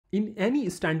In any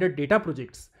standard data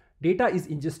projects, data is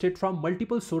ingested from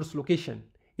multiple source locations.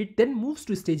 It then moves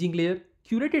to staging layer,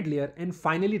 curated layer, and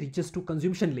finally reaches to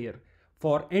consumption layer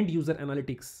for end user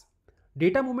analytics.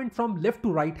 Data movement from left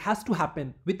to right has to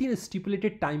happen within a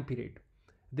stipulated time period.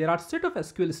 There are set of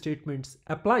SQL statements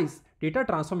applies data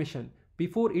transformation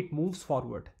before it moves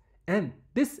forward. And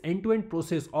this end-to-end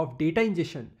process of data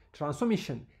ingestion,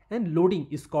 transformation, and loading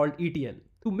is called ETL.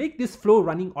 To make this flow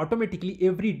running automatically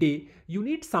every day, you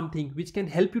need something which can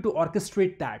help you to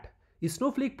orchestrate that.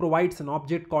 Snowflake provides an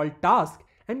object called task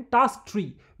and task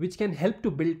tree which can help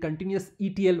to build continuous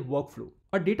ETL workflow.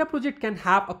 A data project can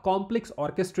have a complex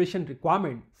orchestration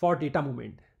requirement for data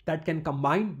movement that can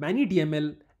combine many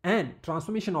DML and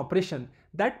transformation operation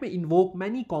that may invoke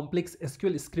many complex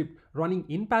SQL script running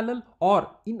in parallel or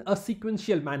in a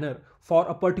sequential manner for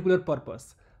a particular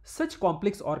purpose. Such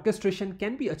complex orchestration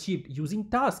can be achieved using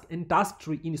task and task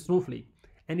tree in Snowflake,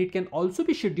 and it can also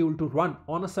be scheduled to run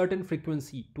on a certain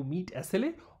frequency to meet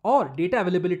SLA or data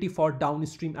availability for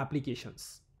downstream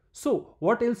applications. So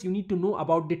what else you need to know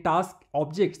about the task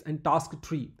objects and task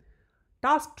tree?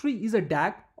 Task tree is a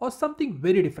DAG or something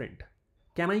very different.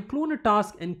 Can I clone a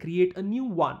task and create a new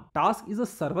one? Task is a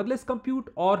serverless compute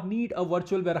or need a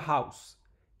virtual warehouse?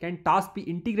 Can task be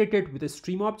integrated with a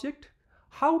stream object?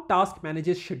 How task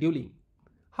manages scheduling?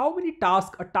 How many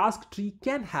tasks a task tree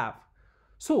can have?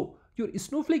 So your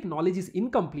Snowflake knowledge is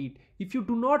incomplete if you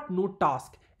do not know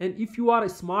task, and if you are a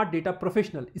smart data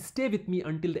professional, stay with me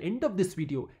until the end of this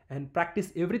video and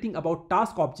practice everything about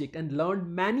task object and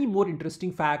learn many more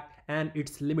interesting facts and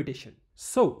its limitation.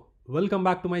 So welcome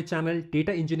back to my channel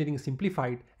Data Engineering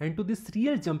Simplified and to this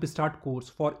real jumpstart course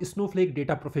for Snowflake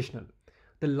data professional.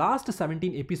 The last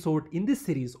 17 episodes in this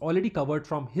series already covered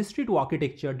from history to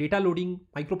architecture, data loading,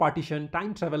 micropartition,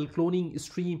 time travel, cloning,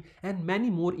 stream, and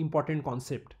many more important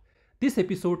concepts. This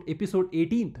episode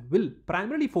 18th, will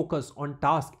primarily focus on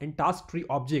task and task tree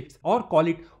objects, or call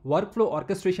it workflow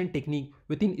orchestration technique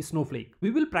within Snowflake.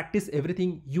 We will practice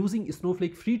everything using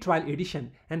Snowflake free trial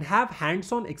edition and have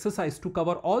hands-on exercise to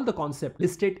cover all the concepts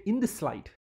listed in this slide.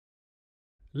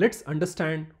 Let's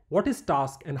understand what is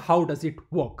task and how does it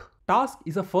work. Task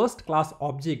is a first-class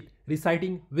object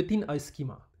residing within a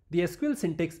schema. The SQL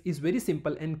syntax is very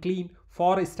simple and clean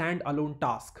for a standalone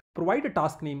task. Provide a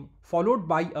task name followed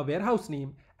by a warehouse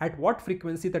name, at what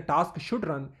frequency the task should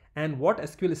run, and what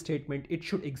SQL statement it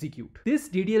should execute. This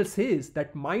DDL says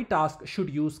that my task should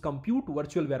use compute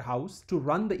virtual warehouse to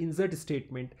run the insert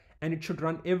statement, and it should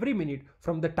run every minute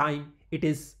from the time it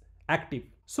is active.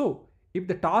 So if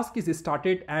the task is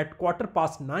started at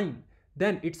 9:15,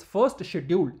 then its first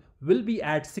schedule will be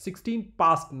at 9:16,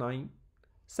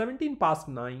 9:17,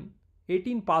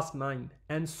 9:18,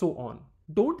 and so on.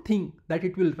 Don't think that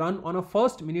it will run on a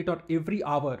first minute or every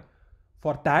hour.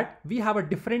 For that, we have a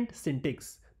different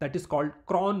syntax that is called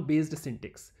cron based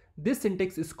syntax. This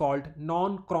syntax is called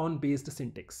non-cron based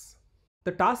syntax.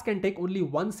 The task can take only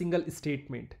one single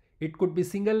statement. It could be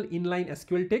single inline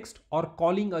SQL text or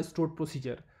calling a stored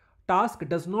procedure. Task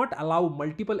does not allow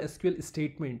multiple SQL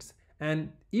statements,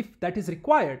 and if that is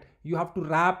required, you have to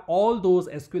wrap all those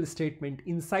SQL statements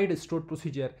inside a stored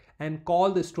procedure and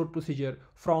call the stored procedure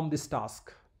from this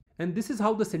task. And this is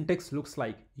how the syntax looks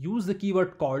like. Use the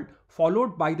keyword called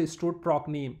followed by the stored proc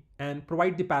name and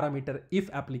provide the parameter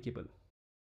if applicable.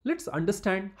 Let's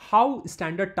understand how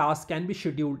standard tasks can be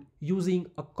scheduled using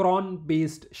a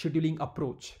cron-based scheduling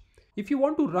approach. If you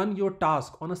want to run your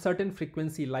task on a certain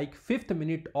frequency like 5th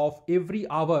minute of every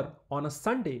hour on a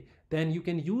Sunday, then you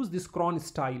can use this cron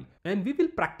style, and we will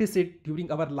practice it during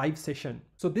our live session.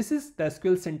 So this is the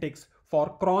SQL syntax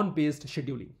for cron based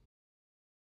scheduling.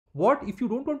 What if you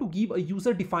don't want to give a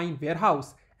user defined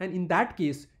warehouse, and in that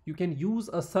case you can use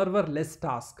a serverless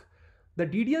task? The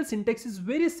DDL syntax is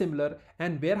very similar,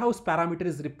 and warehouse parameter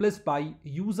is replaced by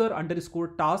user underscore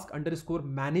task underscore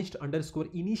managed underscore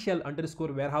initial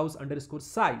underscore warehouse underscore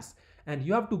size. And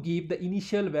you have to give the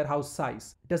initial warehouse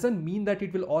size. Doesn't mean that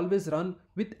it will always run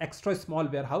with extra small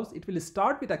warehouse. It will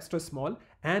start with extra small,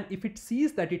 and if it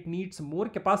sees that it needs more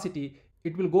capacity,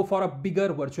 it will go for a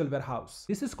bigger virtual warehouse.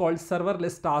 This is called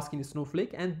serverless task in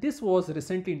Snowflake, and this was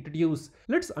recently introduced.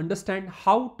 Let's understand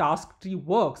how task tree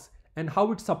works and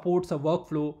how it supports a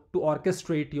workflow to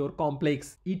orchestrate your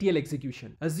complex ETL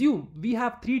execution. Assume we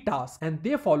have 3 tasks and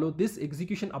they follow this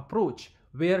execution approach,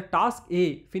 where task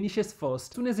A finishes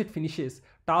first. As soon as it finishes,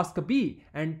 task B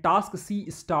and task C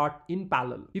start in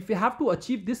parallel. If you have to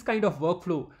achieve this kind of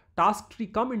workflow, task tree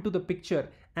come into the picture,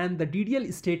 and the DDL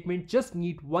statement just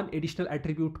need one additional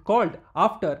attribute called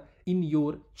after in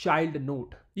your child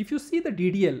node. If you see the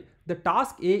DDL, the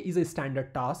task A is a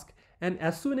standard task, and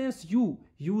as soon as you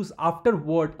use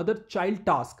afterward other child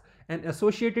task and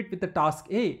associate it with the task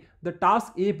A, the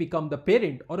task A become the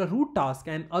parent or a root task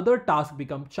and other task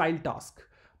become child task.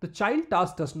 The child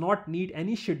task does not need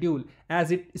any schedule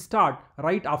as it start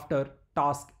right after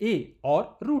task A or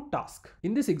root task.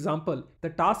 In this example, the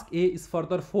task A is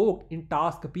further forked in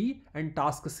task B and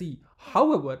task C.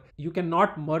 However, you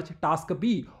cannot merge task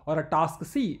B or a task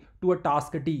C to a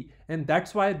task D, and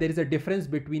that's why there is a difference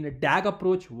between a DAG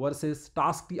approach versus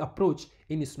task tree approach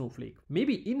in Snowflake.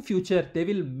 Maybe in future they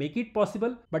will make it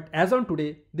possible, but as on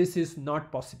today this is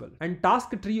not possible. And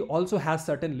task tree also has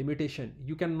certain limitation.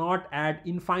 You cannot add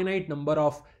infinite number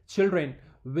of children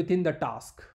within the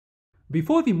task.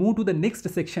 Before we move to the next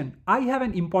section, I have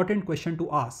an important question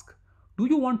to ask. Do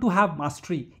you want to have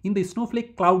mastery in the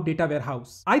Snowflake Cloud Data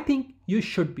Warehouse? I think you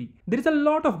should be. There is a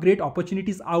lot of great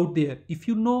opportunities out there if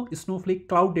you know Snowflake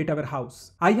Cloud Data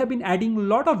Warehouse. I have been adding a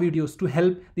lot of videos to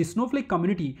help the Snowflake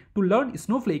community to learn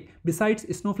Snowflake besides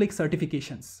Snowflake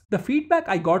certifications. The feedback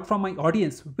I got from my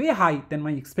audience way high than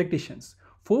my expectations.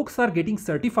 Folks are getting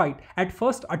certified at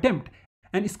first attempt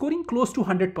and scoring close to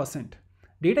 100%.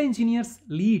 Data engineers,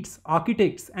 leads,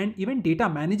 architects, and even data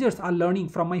managers are learning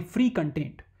from my free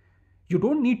content. You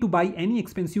don't need to buy any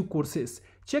expensive courses.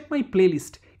 Check my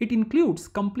playlist. It includes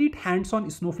complete hands-on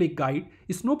Snowflake guide,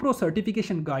 Snowpro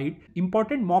certification guide,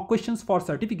 important mock questions for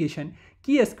certification,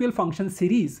 key SQL function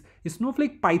series,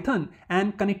 Snowflake Python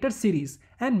and connector series,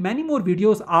 and many more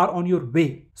videos are on your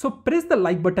way. So press the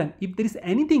like button if there is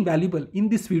anything valuable in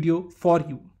this video for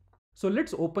you. So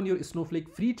let's open your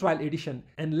Snowflake free trial edition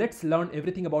and let's learn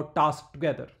everything about tasks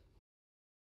together.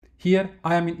 Here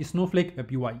I am in Snowflake Web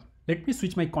UI. Let me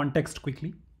switch my context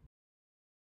quickly.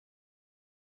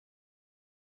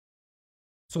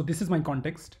 So this is my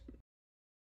context.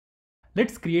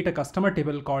 Let's create a customer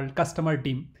table called customer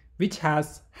dim, which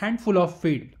has handful of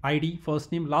field: ID,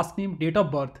 first name, last name, date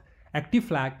of birth, active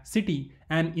flag, city,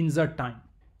 and insert time.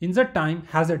 Insert time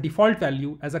has a default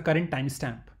value as a current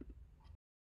timestamp.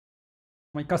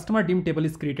 My customer dim table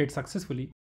is created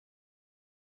successfully.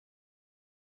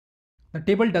 The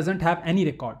table doesn't have any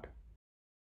record.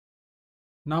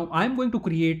 Now I am going to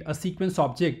create a sequence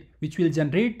object which will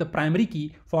generate the primary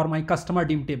key for my customer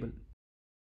dim table.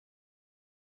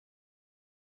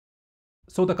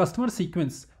 So the customer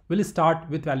sequence will start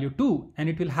with value 2 and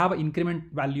it will have an increment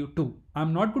value 2.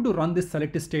 I'm not going to run this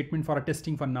select statement for a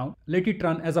testing for now. Let it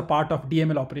run as a part of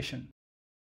DML operation.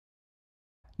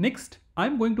 Next,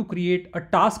 I'm going to create a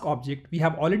task object. We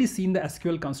have already seen the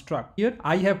SQL construct. Here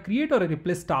I have create or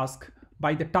replace task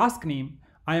by the task name.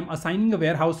 I am assigning a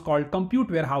warehouse called compute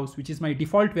warehouse, which is my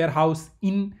default warehouse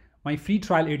in my free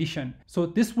trial edition. So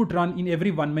this would run in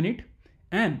every 1 minute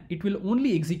and it will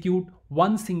only execute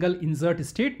one single insert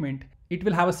statement. It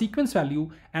will have a sequence value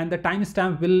and the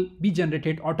timestamp will be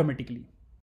generated automatically.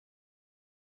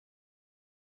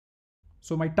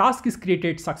 So my task is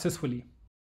created successfully.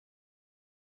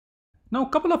 Now a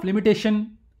couple of limitations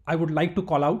I would like to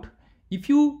call out. If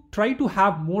you try to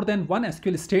have more than one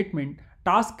SQL statement,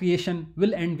 task creation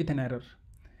will end with an error.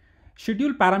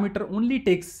 Schedule parameter only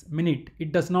takes minute.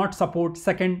 It does not support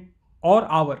second or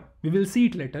hour. We will see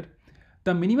it later.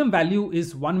 The minimum value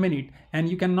is 1 minute and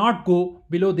you cannot go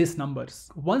below these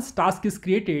numbers. Once task is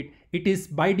created, it is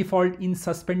by default in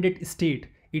suspended state.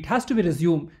 It has to be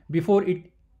resumed before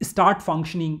it start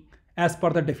functioning as per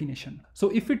the definition. So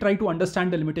if we try to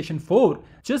understand the limitation 4,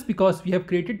 just because we have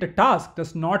created the task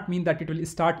does not mean that it will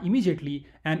start immediately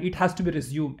and it has to be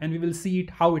resumed, and we will see it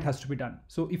how it has to be done.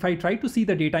 So if I try to see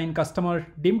the data in customer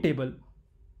dim table,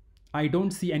 I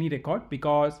don't see any record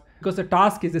because the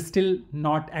task is still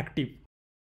not active.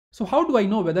 So how do I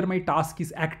know whether my task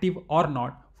is active or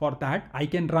not? For that, I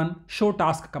can run show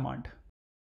task command.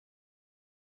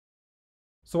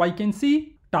 So I can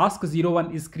see task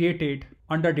 01 is created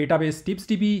under database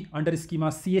tipsdb under schema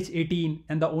ch18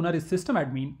 and the owner is system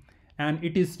admin and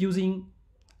it is using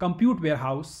compute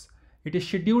warehouse. It is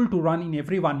scheduled to run in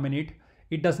every 1 minute.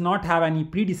 It does not have any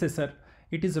predecessor.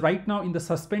 It is right now in the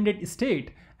suspended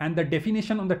state and the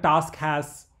definition on the task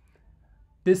has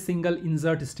this single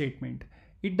insert statement.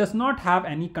 It does not have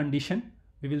any condition.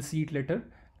 We will see it later.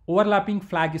 Overlapping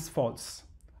flag is false.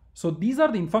 So these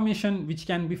are the information which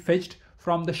can be fetched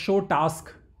from the show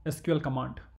task SQL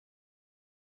command.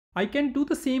 I can do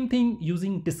the same thing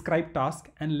using describe task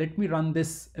and let me run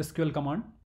this SQL command.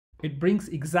 It brings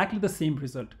exactly the same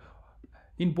result.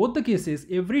 In both the cases,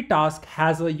 every task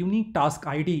has a unique task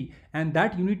ID and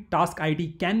that unique task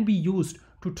ID can be used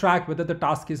to track whether the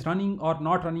task is running or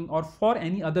not running or for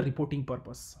any other reporting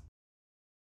purpose.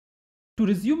 To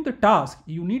resume the task,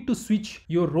 you need to switch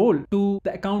your role to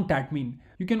the account admin.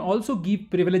 You can also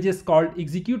give privileges called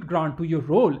execute grant to your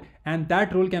role, and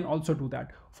that role can also do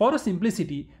that. For a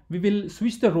simplicity, we will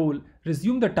switch the role,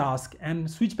 resume the task,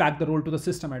 and switch back the role to the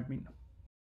system admin.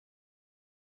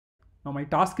 Now my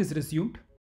task is resumed.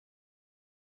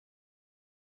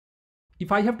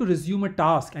 If I have to resume a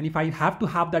task and if I have to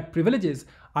have that privileges,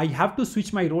 I have to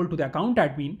switch my role to the account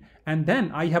admin, and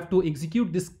then I have to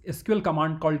execute this SQL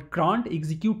command called grant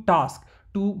execute task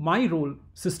to my role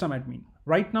system admin.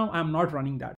 Right now I am not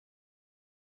running that.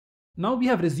 Now we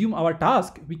have resumed our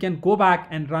task, we can go back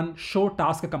and run show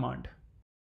task command.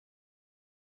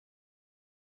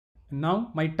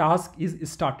 Now my task is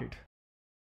started.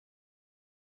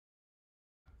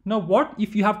 Now what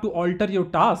if you have to alter your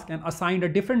task and assign a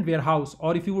different warehouse,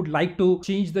 or if you would like to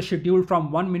change the schedule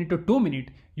from 1 minute to 2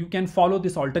 minutes, you can follow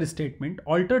this alter statement,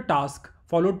 alter task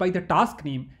followed by the task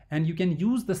name, and you can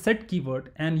use the set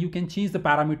keyword and you can change the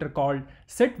parameter called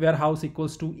set warehouse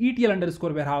equals to ETL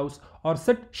underscore warehouse or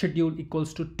set schedule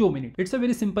equals to 2 minutes. It's a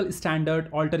very simple standard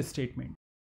alter statement.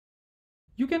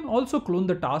 You can also clone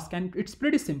the task and it's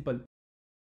pretty simple.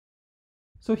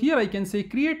 So here I can say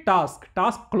create task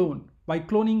clone by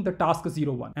cloning the task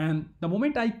 01. And the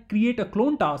moment I create a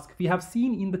clone task, we have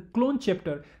seen in the clone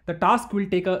chapter, the task will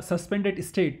take a suspended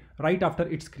state right after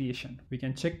its creation. We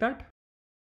can check that.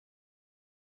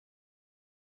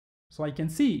 So I can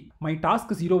see my task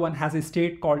 01 has a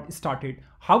state called started.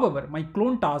 However, my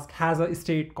clone task has a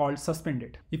state called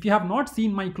suspended. If you have not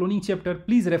seen my cloning chapter,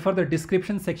 please refer the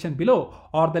description section below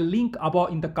or the link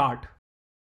above in the card.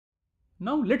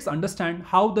 Now let's understand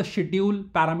how the schedule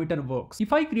parameter works.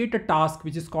 If I create a task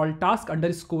which is called task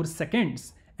underscore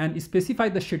seconds and specify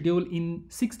the schedule in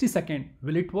 60 seconds,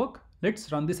 will it work?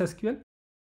 Let's run this SQL.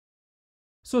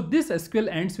 So this SQL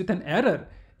ends with an error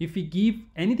if we give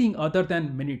anything other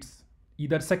than minutes,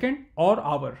 either second or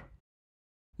hour.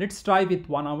 Let's try with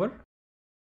 1 hour.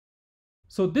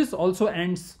 So this also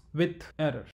ends with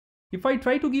error. If I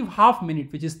try to give half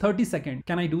minute, which is 30 seconds,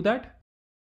 can I do that?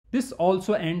 This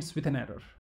also ends with an error.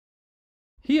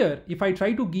 Here, if I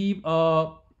try to give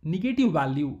a negative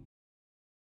value,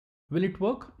 will it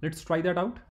work? Let's try that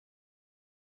out.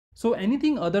 So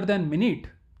anything other than minute,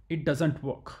 it doesn't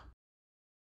work.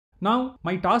 Now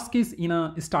my task is in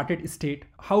a started state.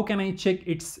 How can I check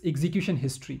its execution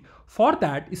history? For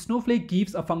that, Snowflake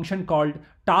gives a function called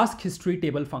task history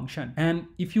table function. And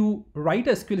if you write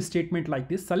a SQL statement like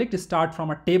this, select start from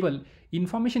a table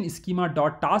information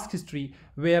schema.task history,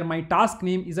 where my task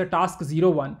name is a task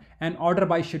 01 and order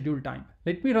by schedule time.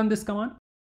 Let me run this command.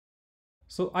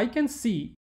 So I can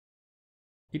see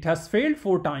it has failed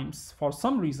 4 times for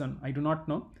some reason, I do not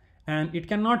know, and it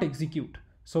cannot execute.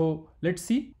 So let's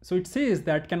see. So it says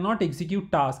that cannot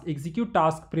execute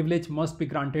task privilege must be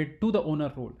granted to the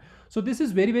owner role. So this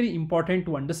is very, very important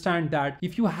to understand that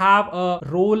if you have a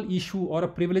role issue or a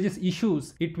privileges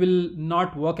issues, it will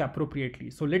not work appropriately.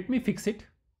 So let me fix it.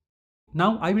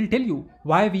 Now I will tell you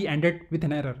why we ended with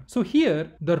an error. So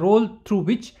here the role through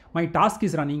which my task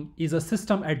is running is a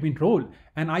system admin role,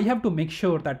 and I have to make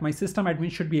sure that my system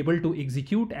admin should be able to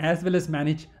execute as well as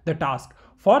manage the task.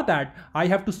 For that, I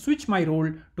have to switch my role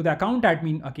to the account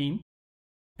admin again,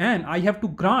 and I have to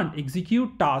grant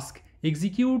execute task,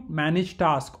 execute manage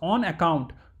task on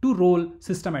account to role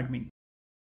system admin.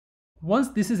 Once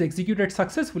this is executed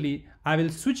successfully, I will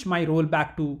switch my role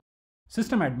back to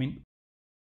system admin.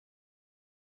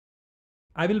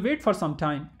 I will wait for some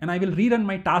time and I will rerun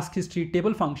my task history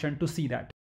table function to see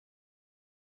that.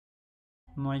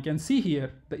 Now I can see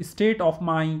here the state of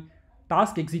my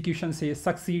task execution says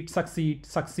succeed, succeed,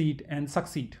 succeed, and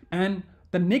succeed. And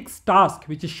the next task,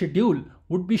 which is schedule,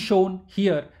 would be shown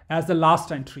here as the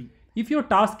last entry. If your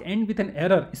task ends with an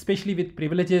error, especially with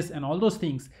privileges and all those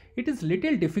things, it is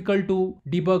little difficult to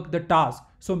debug the task.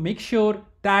 So make sure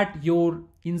that your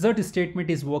insert statement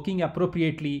is working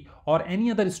appropriately, or any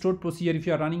other stored procedure if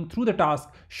you are running through the task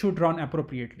should run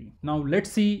appropriately. Now let's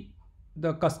see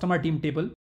the customer team table.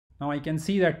 Now I can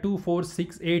see that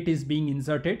 2468 is being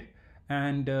inserted,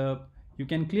 and you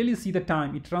can clearly see the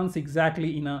time. It runs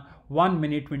exactly in a 1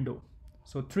 minute window.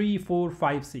 So 3, 4,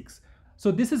 5, 6.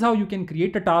 So this is how you can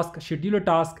create a task, schedule a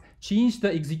task, change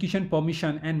the execution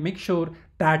permission, and make sure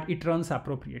that it runs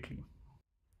appropriately.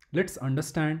 Let's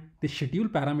understand the schedule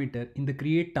parameter in the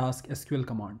create task SQL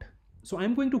command. So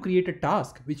I'm going to create a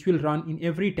task which will run in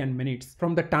every 10 minutes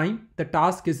from the time the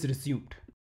task is resumed.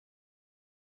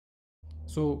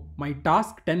 So my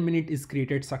task 10 minute is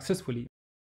created successfully.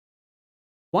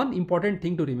 One important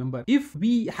thing to remember, if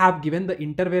we have given the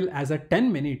interval as a 10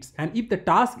 minutes and if the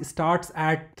task starts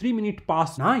at 3 minutes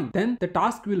past 9, then the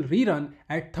task will rerun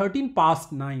at 13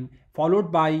 past 9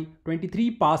 followed by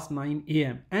 23 past 9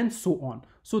 am and so on.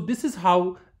 So this is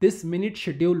how this minute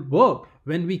schedule works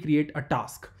when we create a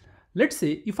task. Let's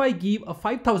say if I give a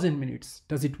 5000 minutes,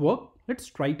 does it work? Let's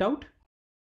try it out.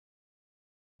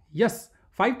 Yes,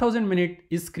 5000 minute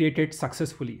is created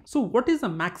successfully. So what is the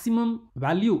maximum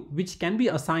value which can be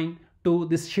assigned to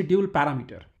this schedule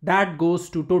parameter? That goes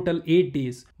to total 8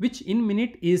 days, which in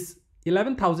minute is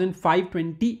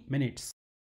 11,520 minutes.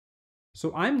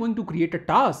 So I'm going to create a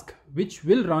task which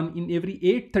will run in every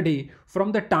 8th day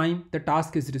from the time the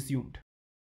task is resumed.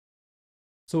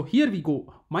 So here we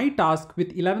go. My task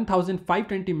with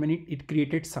 11,520 minutes, it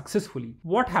created successfully.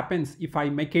 What happens if I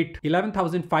make it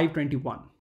 11,521?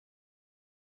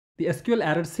 The SQL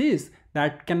error says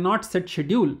that cannot set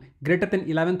schedule greater than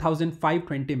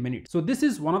 11,520 minutes. So this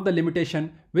is one of the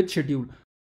limitation with schedule.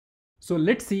 So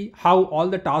let's see how all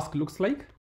the task looks like.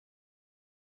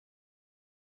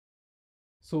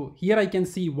 So here I can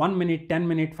see 1 minute, 10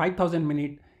 minute, 5000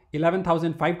 minute,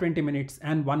 11,520 minutes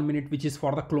and 1 minute, which is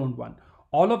for the cloned one.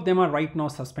 All of them are right now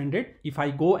suspended. If I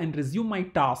go and resume my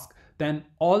task, then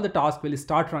all the tasks will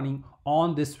start running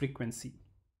on this frequency.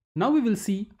 Now we will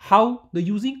see how the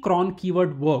using cron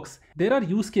keyword works. There are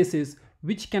use cases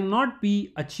which cannot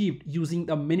be achieved using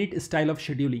the minute style of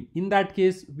scheduling. In that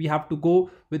case, we have to go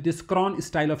with this cron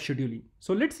style of scheduling.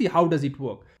 So let's see how does it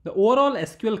work. The overall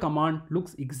SQL command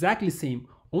looks exactly same.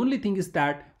 Only thing is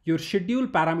that your schedule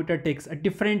parameter takes a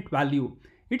different value.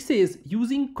 It says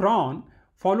using cron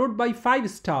followed by 5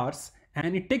 stars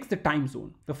and it takes the time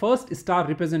zone. The first star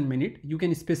represent minute. You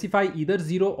can specify either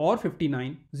 0 or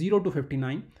 59, 0 to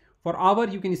 59. For hour,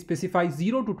 you can specify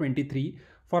 0 to 23.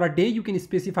 For a day, you can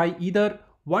specify either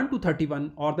 1 to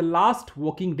 31 or the last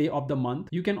working day of the month.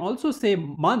 You can also say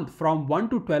month from 1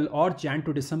 to 12 or Jan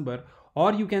to December,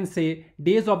 or you can say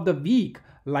days of the week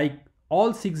like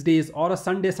all 6 days or a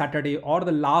Sunday, Saturday or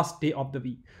the last day of the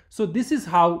week. So this is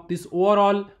how this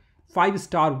overall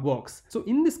 5-star works. So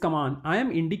in this command, I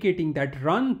am indicating that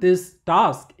run this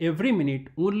task every minute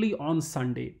only on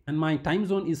Sunday and my time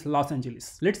zone is Los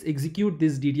Angeles. Let's execute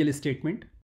this DDL statement.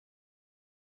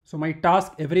 So my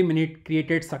task every minute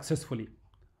created successfully.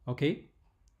 Okay.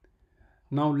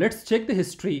 Now let's check the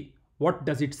history. What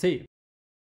does it say?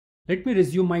 Let me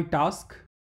resume my task.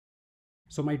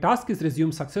 So my task is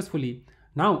resumed successfully.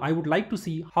 Now I would like to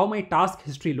see how my task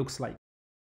history looks like.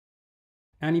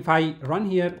 And if I run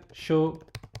here, show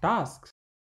tasks.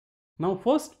 Now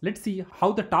first, let's see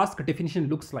how the task definition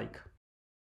looks like.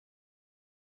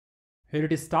 Here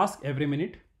it is task every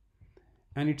minute.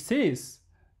 And it says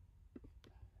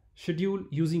schedule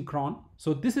using cron.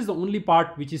 So this is the only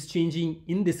part which is changing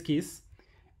in this case.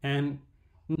 And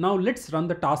now let's run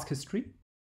the task history.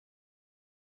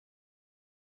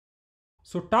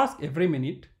 So task every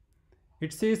minute,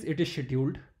 it says it is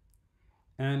scheduled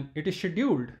and it is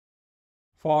scheduled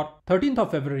for 13th of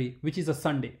February, which is a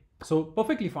Sunday. So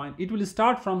perfectly fine. It will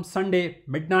start from Sunday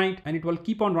midnight and it will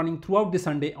keep on running throughout the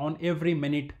Sunday on every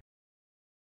minute.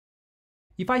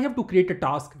 If I have to create a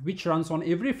task which runs on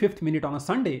every 5th minute on a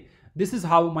Sunday, this is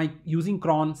how my using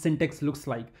cron syntax looks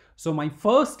like. So my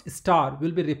first star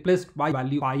will be replaced by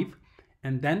value 5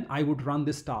 and then I would run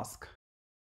this task.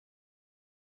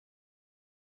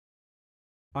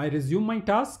 I resume my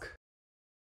task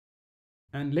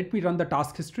and let me run the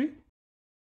task history.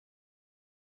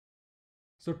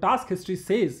 So task history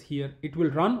says here it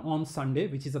will run on Sunday,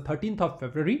 which is the 13th of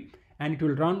February, and it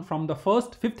will run from the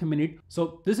first 5th minute.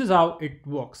 So this is how it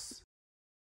works.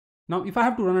 Now, if I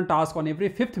have to run a task on every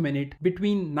 5th minute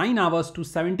between 9 hours to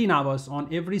 17 hours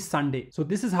on every Sunday. So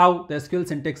this is how the SQL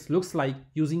syntax looks like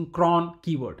using cron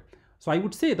keyword. So I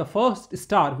would say the first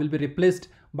star will be replaced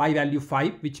by value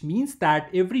 5, which means that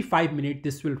every 5 minutes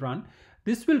this will run.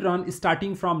 This will run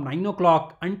starting from 9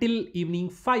 o'clock until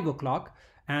evening 5 o'clock.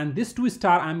 And this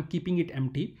 2-star, I'm keeping it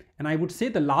empty. And I would say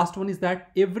the last one is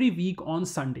that every week on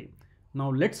Sunday. Now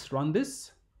let's run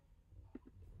this.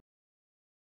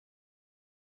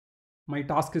 My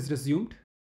task is resumed.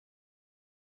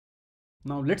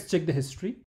 Now let's check the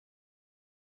history.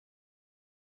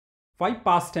 5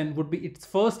 past 10 would be its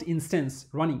first instance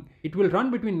running. It will run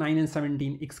between 9 and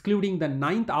 17, excluding the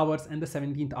 9th hours and the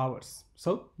 17th hours.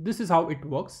 So this is how it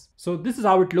works. So this is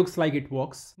how it looks like it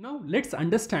works. Now let's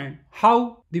understand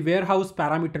how the warehouse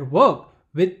parameter work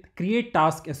with create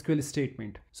task SQL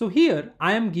statement. So here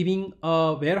I am giving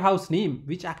a warehouse name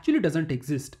which actually doesn't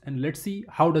exist, and let's see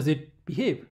how does it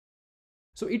behave.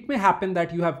 So it may happen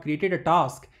that you have created a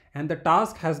task and the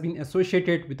task has been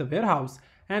associated with a warehouse,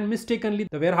 and mistakenly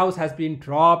the warehouse has been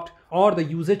dropped or the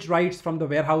usage rights from the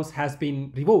warehouse has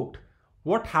been revoked.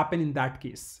 What happened in that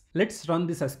case? Let's run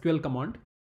this SQL command.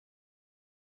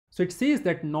 So it says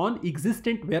that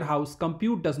non-existent warehouse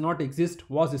compute does not exist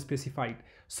was specified.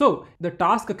 So the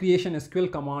task creation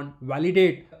SQL command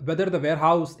validate whether the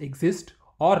warehouse exists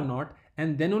or not,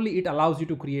 and then only it allows you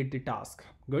to create the task.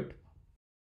 Good.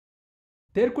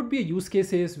 There could be use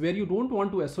cases where you don't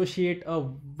want to associate a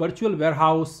virtual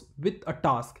warehouse with a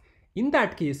task. In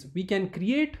that case, we can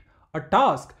create a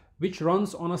task which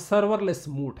runs on a serverless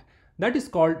mode. That is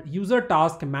called user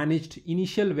task managed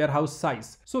initial warehouse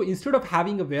size. So instead of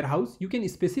having a warehouse, you can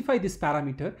specify this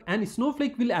parameter and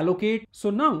Snowflake will allocate.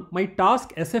 So now my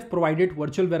task SF provided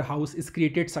virtual warehouse is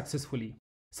created successfully.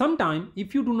 Sometime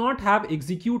if you do not have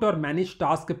execute or manage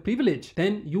task privilege,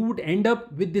 then you would end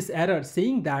up with this error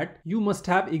saying that you must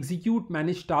have execute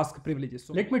manage task privileges.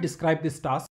 So let me describe this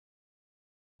task.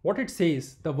 What it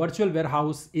says, the virtual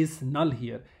warehouse is null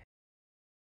here.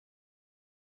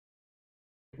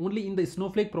 Only in the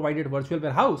Snowflake provided virtual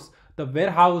warehouse, the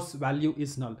warehouse value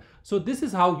is null. So this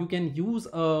is how you can use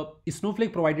a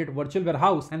Snowflake provided virtual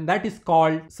warehouse, and that is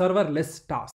called serverless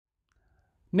task.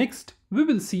 Next, we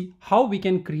will see how we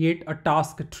can create a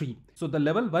task tree. So the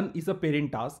level 1 is a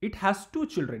parent task. It has two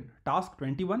children, task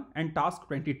 21 and task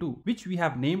 22, which we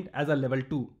have named as a level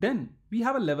 2. Then we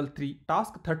have a level 3,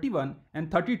 task 31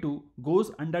 and 32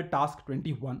 goes under task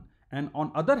 21. And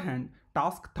on other hand,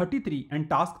 task 33 and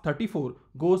task 34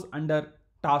 goes under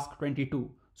task 22.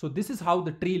 So this is how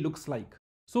the tree looks like.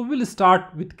 So we'll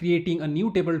start with creating a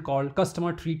new table called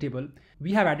customer tree table.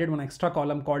 We have added one extra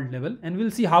column called level, and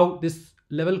we'll see how this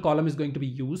level column is going to be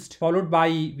used. Followed by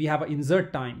we have an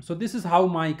insert time. So this is how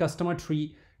my customer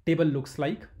tree table looks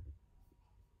like.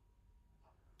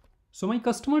 So my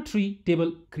customer tree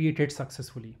table created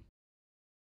successfully.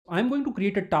 I'm going to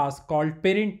create a task called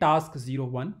parent task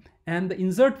 01, and the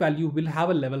insert value will have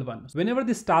a level 1. Whenever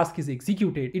this task is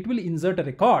executed, it will insert a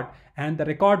record and the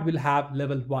record will have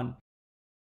level 1.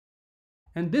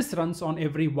 And this runs on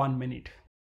every 1 minute.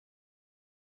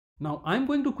 Now I'm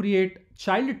going to create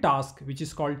child task which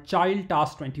is called child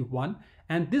task 21,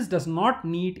 and this does not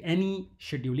need any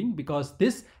scheduling because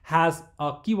this has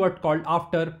a keyword called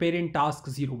after parent task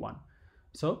 01.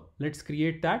 So let's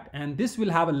create that, and this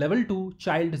will have a level 2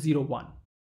 child 01.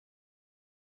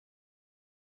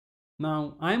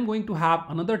 Now I am going to have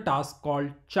another task called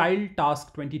child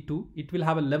task 22. It will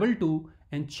have a level 2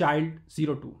 and child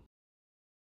 02.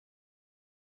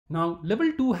 Now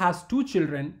level 2 has two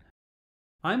children.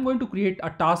 I'm going to create a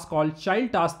task called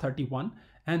child task 31,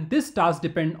 and this task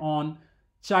depends on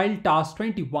child task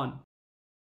 21,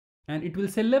 and it will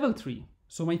say level 3.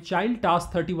 So my child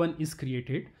task 31 is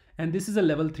created, and this is a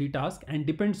level 3 task and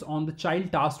depends on the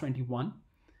child task 21.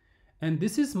 And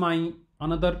this is my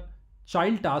another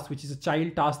child task which is a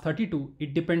child task 32.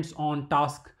 It depends on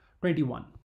task 21.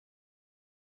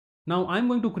 Now I'm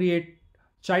going to create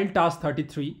child task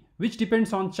 33 which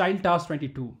depends on child task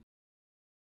 22.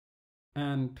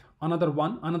 And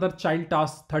another child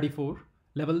task 34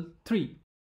 level 3.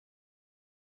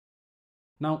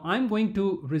 Now I'm going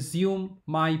to resume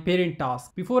my parent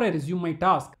task. Before I resume my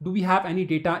task, do we have any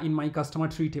data in my customer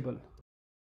tree table?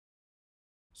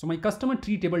 So my customer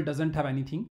tree table doesn't have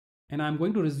anything, and I'm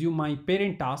going to resume my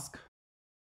parent task.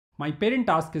 My parent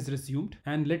task is resumed,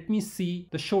 and let me see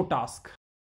the show task.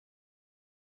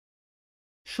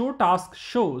 Show task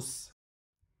shows.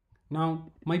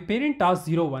 Now my parent task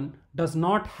 01 does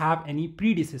not have any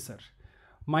predecessor.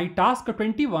 My task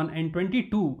 21 and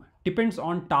 22 depends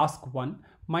on task 1.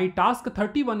 My task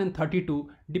 31 and 32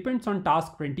 depends on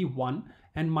task 21,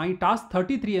 and my task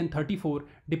 33 and 34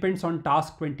 depends on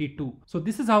task 22. So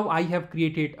this is how I have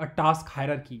created a task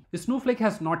hierarchy. The Snowflake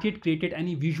has not yet created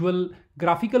any visual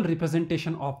graphical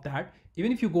representation of that.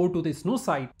 Even if you go to the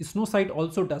Snowsite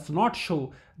also does not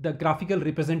show the graphical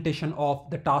representation of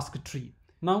the task tree.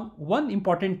 Now, one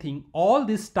important thing, all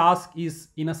this task is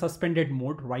in a suspended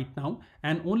mode right now,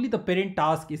 and only the parent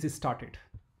task is started.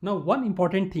 Now, one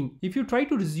important thing, if you try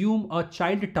to resume a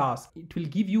child task, it will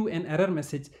give you an error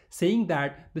message saying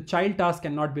that the child task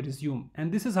cannot be resumed.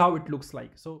 And this is how it looks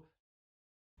like. So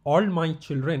all my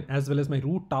children as well as my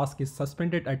root task is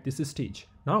suspended at this stage.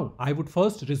 Now I would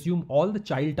first resume all the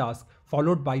child tasks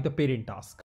followed by the parent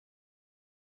task.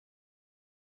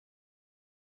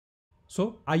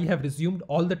 So I have resumed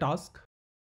all the tasks.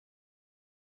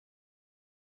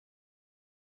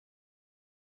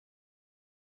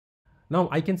 Now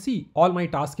I can see all my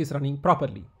task is running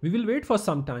properly. We will wait for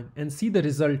some time and see the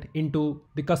result into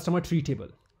the customer tree table.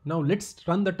 Now let's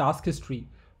run the task history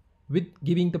with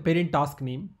giving the parent task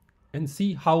name and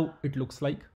see how it looks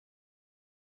like.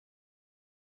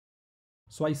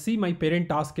 So I see my parent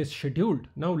task is scheduled.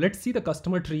 Now let's see the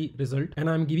customer tree result, and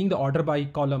I'm giving the order by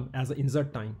column as an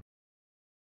insert time.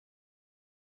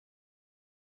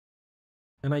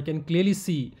 And I can clearly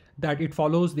see that it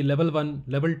follows the level 1,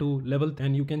 level 2, level,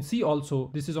 and you can see also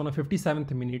this is on a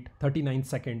 57th minute 39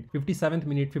 second, 57th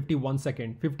minute 51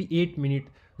 second, 58th minute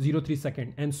 03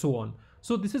 second, and so on.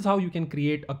 So this is how you can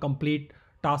create a complete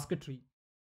task tree.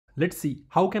 Let's see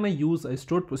how can I use a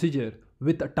stored procedure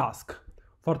with a task.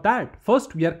 For that,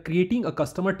 first we are creating a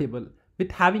customer table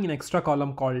with having an extra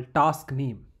column called task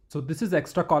name. So this is the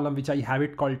extra column which I have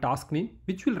it called task name,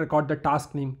 which will record the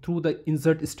task name through the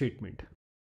insert statement.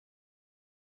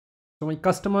 So my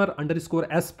customer underscore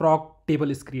sproc table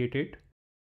is created.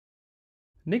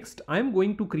 Next, I am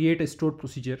going to create a stored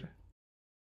procedure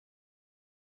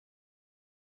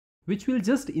which will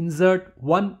just insert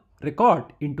one record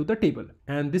into the table.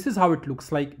 And this is how it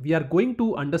looks like. We are going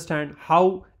to understand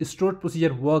how stored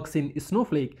procedure works in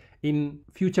Snowflake in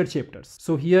future chapters.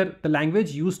 So here the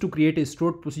language used to create a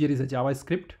stored procedure is a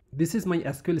JavaScript. This is my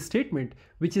SQL statement,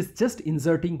 which is just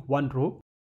inserting one row.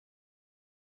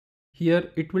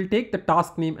 Here it will take the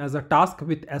task name as a task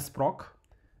with sproc.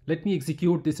 Let me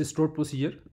execute this stored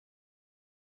procedure.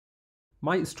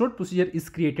 My stored procedure is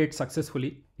created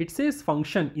successfully. It says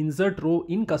function insert row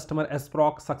in customer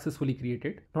sproc successfully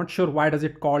created. Not sure why does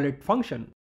it call it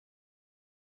function.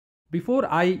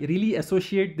 Before I really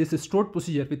associate this stored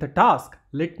procedure with a task,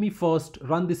 let me first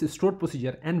run this stored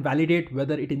procedure and validate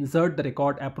whether it insert the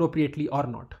record appropriately or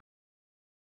not.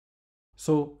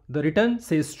 So the return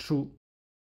says true.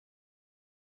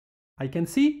 I can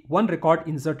see one record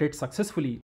inserted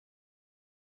successfully.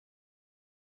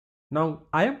 Now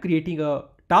I am creating a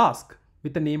task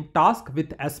with the name task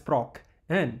with sproc,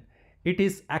 and it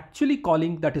is actually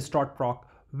calling that stored proc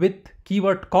with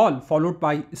keyword call followed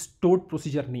by stored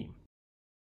procedure name.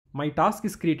 My task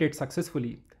is created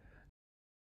successfully.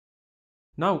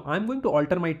 Now I'm going to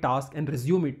alter my task and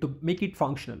resume it to make it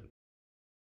functional.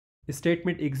 The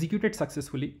statement executed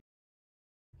successfully.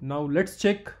 Now let's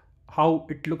check how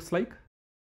it looks like.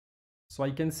 So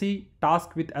I can see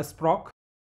task with sproc.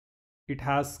 It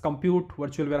has compute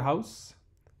virtual warehouse.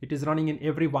 It is running in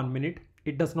every 1 minute.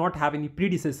 It does not have any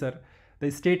predecessor. The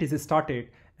state is started.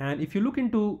 And if you look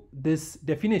into this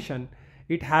definition,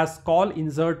 it has call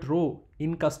insert row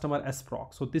in customer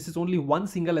sproc. So this is only one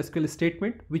single SQL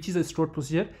statement, which is a stored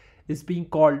procedure, is being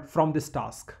called from this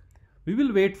task. We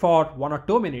will wait for 1 or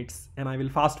 2 minutes and I will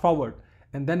fast forward,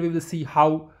 and then we will see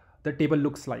how the table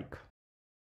looks like.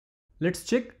 Let's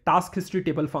check task history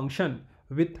table function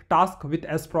with task with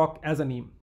sproc as a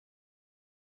name.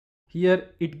 Here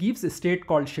it gives a state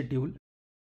called schedule.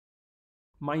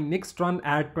 My next run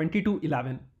at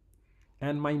 22:11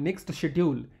 and my next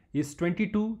schedule is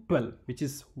 22:12, which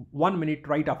is 1 minute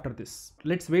right after this.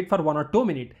 Let's wait for 1 or 2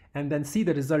 minutes and then see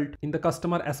the result in the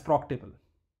customer sproc table.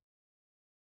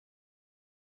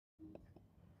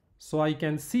 So I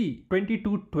can see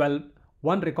 22:12,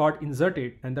 one record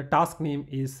inserted, and the task name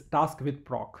is task with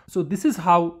proc. So this is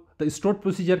how the stored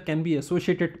procedure can be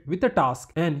associated with a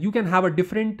task, and you can have a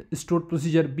different stored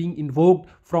procedure being invoked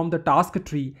from the task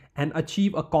tree and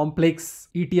achieve a complex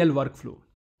ETL workflow.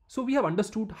 So we have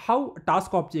understood how a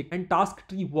task object and task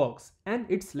tree works and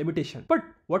its limitation. But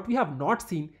what we have not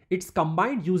seen, its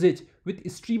combined usage with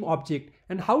stream object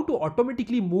and how to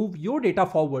automatically move your data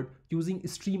forward using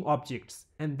stream objects.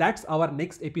 And that's our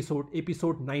next episode,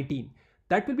 episode 19.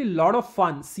 That will be a lot of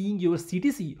fun seeing your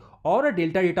CTC or a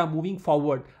Delta data moving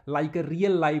forward like a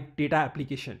real life data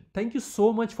application. Thank you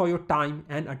so much for your time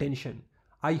and attention.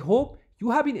 I hope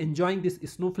you have been enjoying this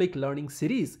Snowflake learning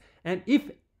series, and if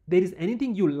there is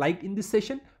anything you liked in this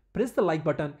session, press the like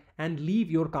button and leave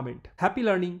your comment. Happy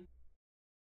learning.